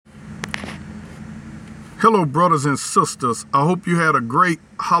Hello, brothers and sisters. I hope you had a great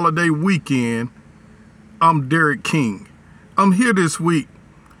holiday weekend. I'm Derek King. I'm here this week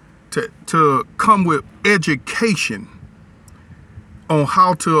to come with education on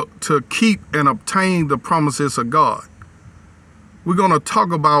how to keep and obtain the promises of God. We're going to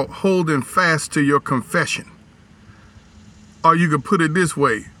talk about holding fast to your confession. Or you could put it this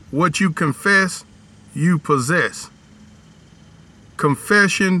way: what you confess, you possess.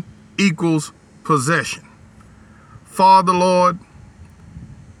 Confession equals possession. Father, Lord,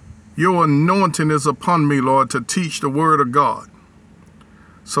 your anointing is upon me, Lord, to teach the word of God.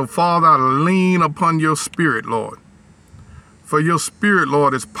 So, Father, I lean upon your spirit, Lord. For your spirit,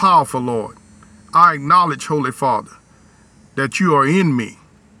 Lord, is powerful, Lord. I acknowledge, Holy Father, that you are in me.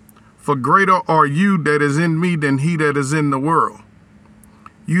 For greater are you that is in me than he that is in the world.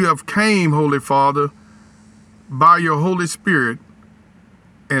 You have came, Holy Father, by your Holy Spirit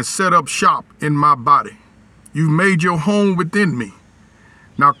and set up shop in my body. You've made your home within me.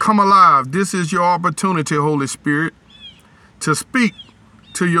 Now come alive. This is your opportunity, Holy Spirit, to speak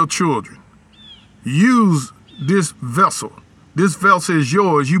to your children. Use this vessel. This vessel is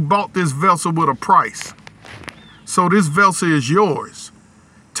yours. You bought this vessel with a price. So this vessel is yours.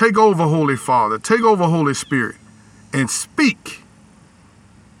 Take over, Holy Father. Take over, Holy Spirit, and speak.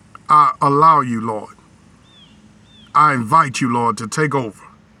 I allow you, Lord. I invite you, Lord, to take over.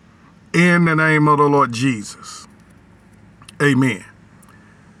 In the name of the Lord Jesus. Amen.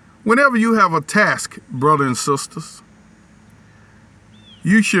 Whenever you have a task, brothers and sisters,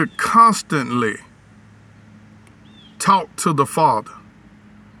 you should constantly talk to the Father.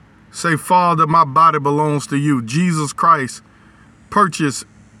 Say, Father, my body belongs to you. Jesus Christ purchased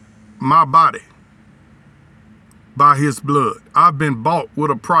my body by his blood. I've been bought with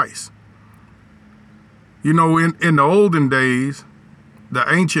a price. You know, in the olden days, the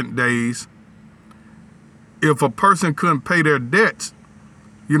ancient days, if a person couldn't pay their debts,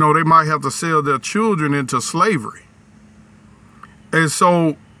 you know, they might have to sell their children into slavery. And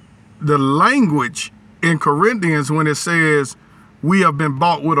so the language in Corinthians, when it says we have been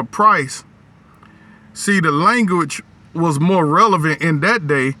bought with a price, see, the language was more relevant in that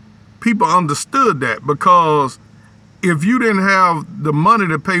day. People understood that, because if you didn't have the money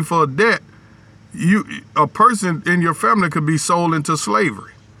to pay for a debt, a person in your family could be sold into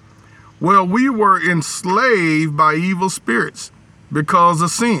slavery. Well, we were enslaved by evil spirits because of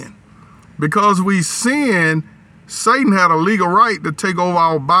sin. Because we sinned, Satan had a legal right to take over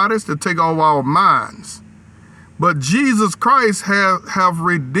our bodies, to take over our minds. But Jesus Christ have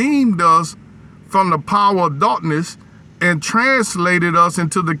redeemed us from the power of darkness and translated us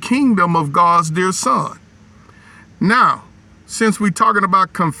into the kingdom of God's dear Son. Now, since we're talking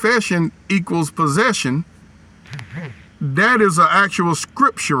about confession equals possession, that is an actual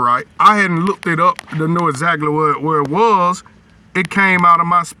scripture, right? I hadn't looked it up to know exactly where it was. It came out of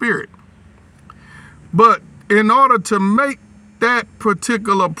my spirit. But in order to make that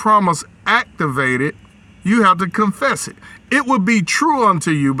particular promise activated, you have to confess it. It would be true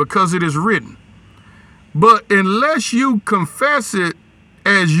unto you because it is written. But unless you confess it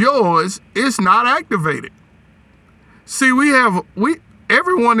as yours, it's not activated. See,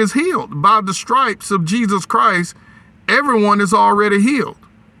 everyone is healed by the stripes of Jesus Christ. Everyone is already healed.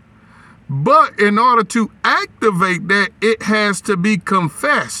 But in order to activate that, it has to be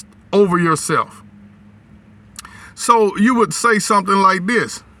confessed over yourself. So you would say something like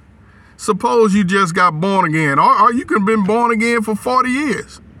this. Suppose you just got born again, or you could have been born again for 40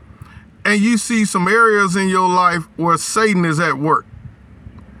 years, and you see some areas in your life where Satan is at work.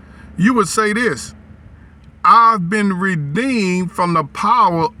 You would say this: I've been redeemed from the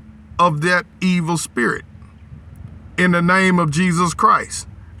power of that evil spirit in the name of Jesus Christ.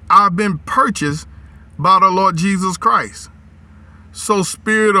 I've been purchased by the Lord Jesus Christ. So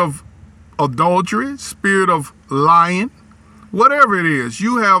spirit of adultery, spirit of lying, whatever it is,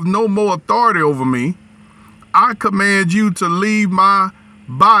 you have no more authority over me. I command you to leave my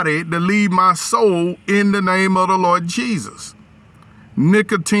body, to leave my soul in the name of the Lord Jesus.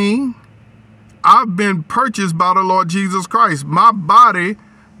 Nicotine, I've been purchased by the Lord Jesus Christ. My body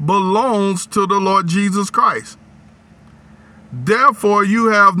belongs to the Lord Jesus Christ. Therefore, you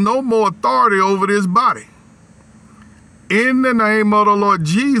have no more authority over this body. In the name of the Lord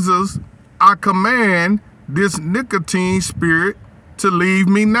Jesus, I command this nicotine spirit to leave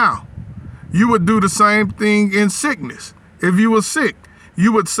me now. You would do the same thing in sickness. If you were sick,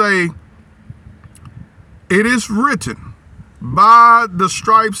 you would say, it is written, by the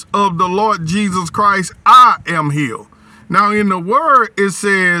stripes of the Lord Jesus Christ, I am healed. Now in the word, it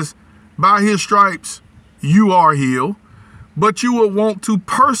says, by his stripes, you are healed. But you will want to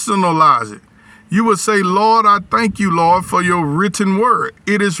personalize it. You would say, Lord, I thank you, Lord, for your written word.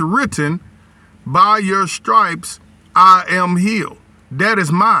 It is written, by your stripes I am healed. That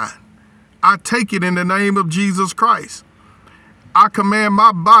is mine. I take it in the name of Jesus Christ. I command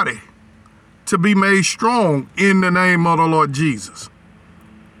my body to be made strong in the name of the Lord Jesus.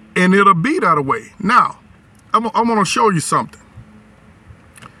 And it'll be that way. Now, I'm going to show you something.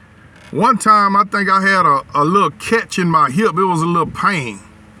 One time, I think I had a little catch in my hip. It was a little pain.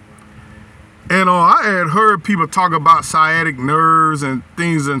 And I had heard people talk about sciatic nerves and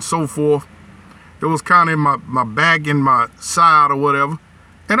things and so forth. It was kind of in my back and my side or whatever.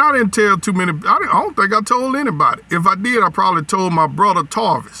 And I didn't tell too many. I don't think I told anybody. If I did, I probably told my brother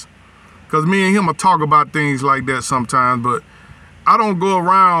Tarvis. Because me and him will talk about things like that sometimes. But I don't go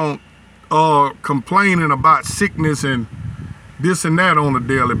around complaining about sickness and this and that on a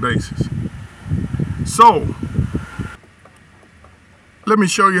daily basis. So, let me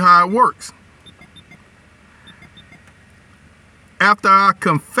show you how it works. After I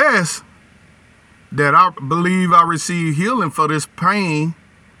confess that I believe I received healing for this pain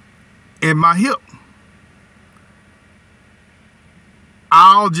in my hip,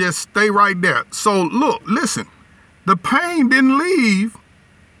 I'll just stay right there. So look, listen, the pain didn't leave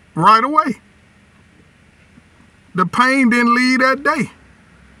right away. The pain didn't leave that day.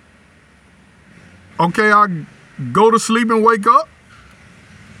 Okay, I go to sleep and wake up.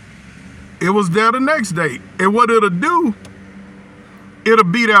 It was there the next day. And what it'll do, it'll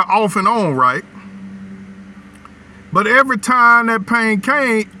be there off and on, right? But every time that pain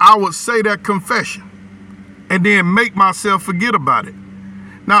came, I would say that confession and then make myself forget about it.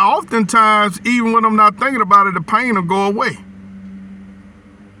 Now, oftentimes, even when I'm not thinking about it, the pain will go away.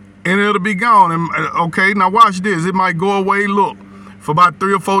 And it'll be gone. And okay, now watch this. It might go away, look, for about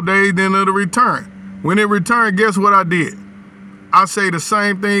 3 or 4 days, then it'll return. When it returned, guess what I did? I say the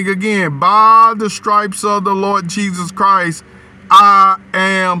same thing again. By the stripes of the Lord Jesus Christ, I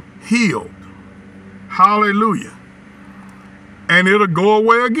am healed. Hallelujah. And it'll go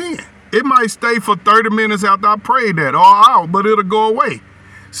away again. It might stay for 30 minutes after I prayed that or out, but it'll go away.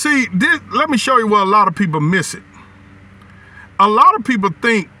 See, let me show you where a lot of people miss it. A lot of people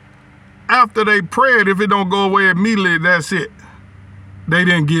think after they prayed, if it don't go away immediately, that's it. They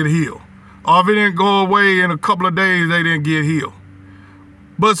didn't get healed. Or if it didn't go away in a couple of days, they didn't get healed.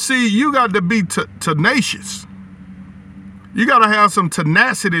 But see, you got to be tenacious. You got to have some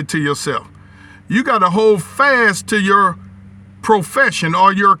tenacity to yourself. You got to hold fast to your profession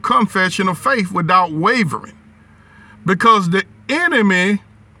or your confession of faith without wavering. Because the enemy,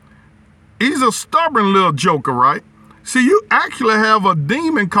 he's a stubborn little joker, right? See, you actually have a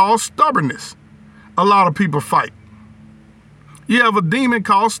demon called stubbornness. A lot of people fight. You have a demon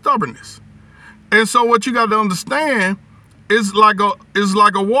called stubbornness. And so what you got to understand is like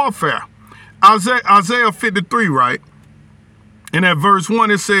a warfare. Isaiah 53, right? In that verse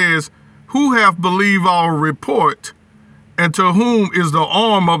 1, it says, "Who hath believed our report, and to whom is the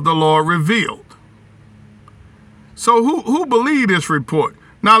arm of the Lord revealed?" So who believed this report?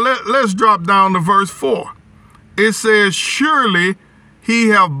 Now let's drop down to verse 4. It says, "Surely he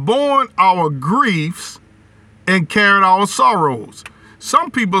hath borne our griefs and carried our sorrows."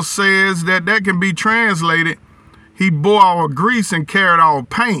 Some people says that can be translated, he bore our griefs and carried our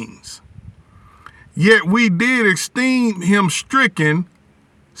pains. Yet we did esteem him stricken,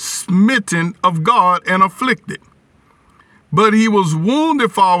 smitten of God, and afflicted. But he was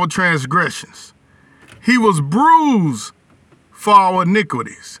wounded for our transgressions. He was bruised for our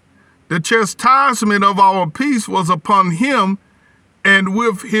iniquities. The chastisement of our peace was upon him, and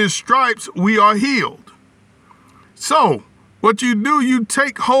with his stripes we are healed. So, what you do, you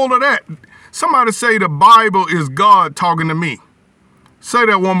take hold of that. Somebody say the Bible is God talking to me. Say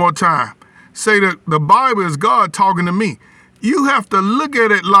that one more time. Say that the Bible is God talking to me. You have to look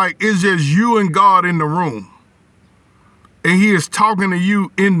at it like it's just you and God in the room. And he is talking to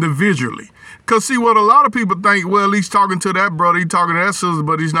you individually. Because see, what a lot of people think, well, he's talking to that brother, he's talking to that sister,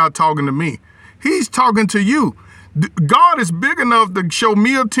 but he's not talking to me. He's talking to you. God is big enough to show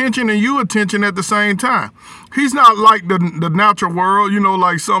me attention and you attention at the same time. He's not like the natural world,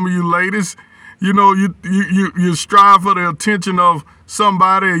 like some of you ladies, you strive for the attention of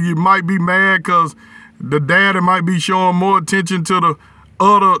somebody, and you might be mad because the daddy might be showing more attention to the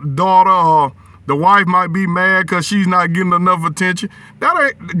other daughter, or the wife might be mad because she's not getting enough attention.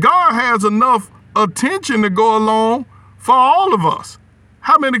 God has enough attention to go along for all of us.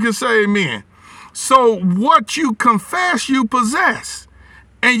 How many can say amen? So what you confess, you possess.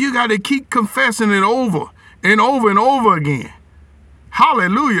 And you got to keep confessing it over and over and over again.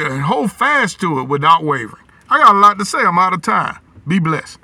 Hallelujah. And hold fast to it without wavering. I got a lot to say. I'm out of time. Be blessed.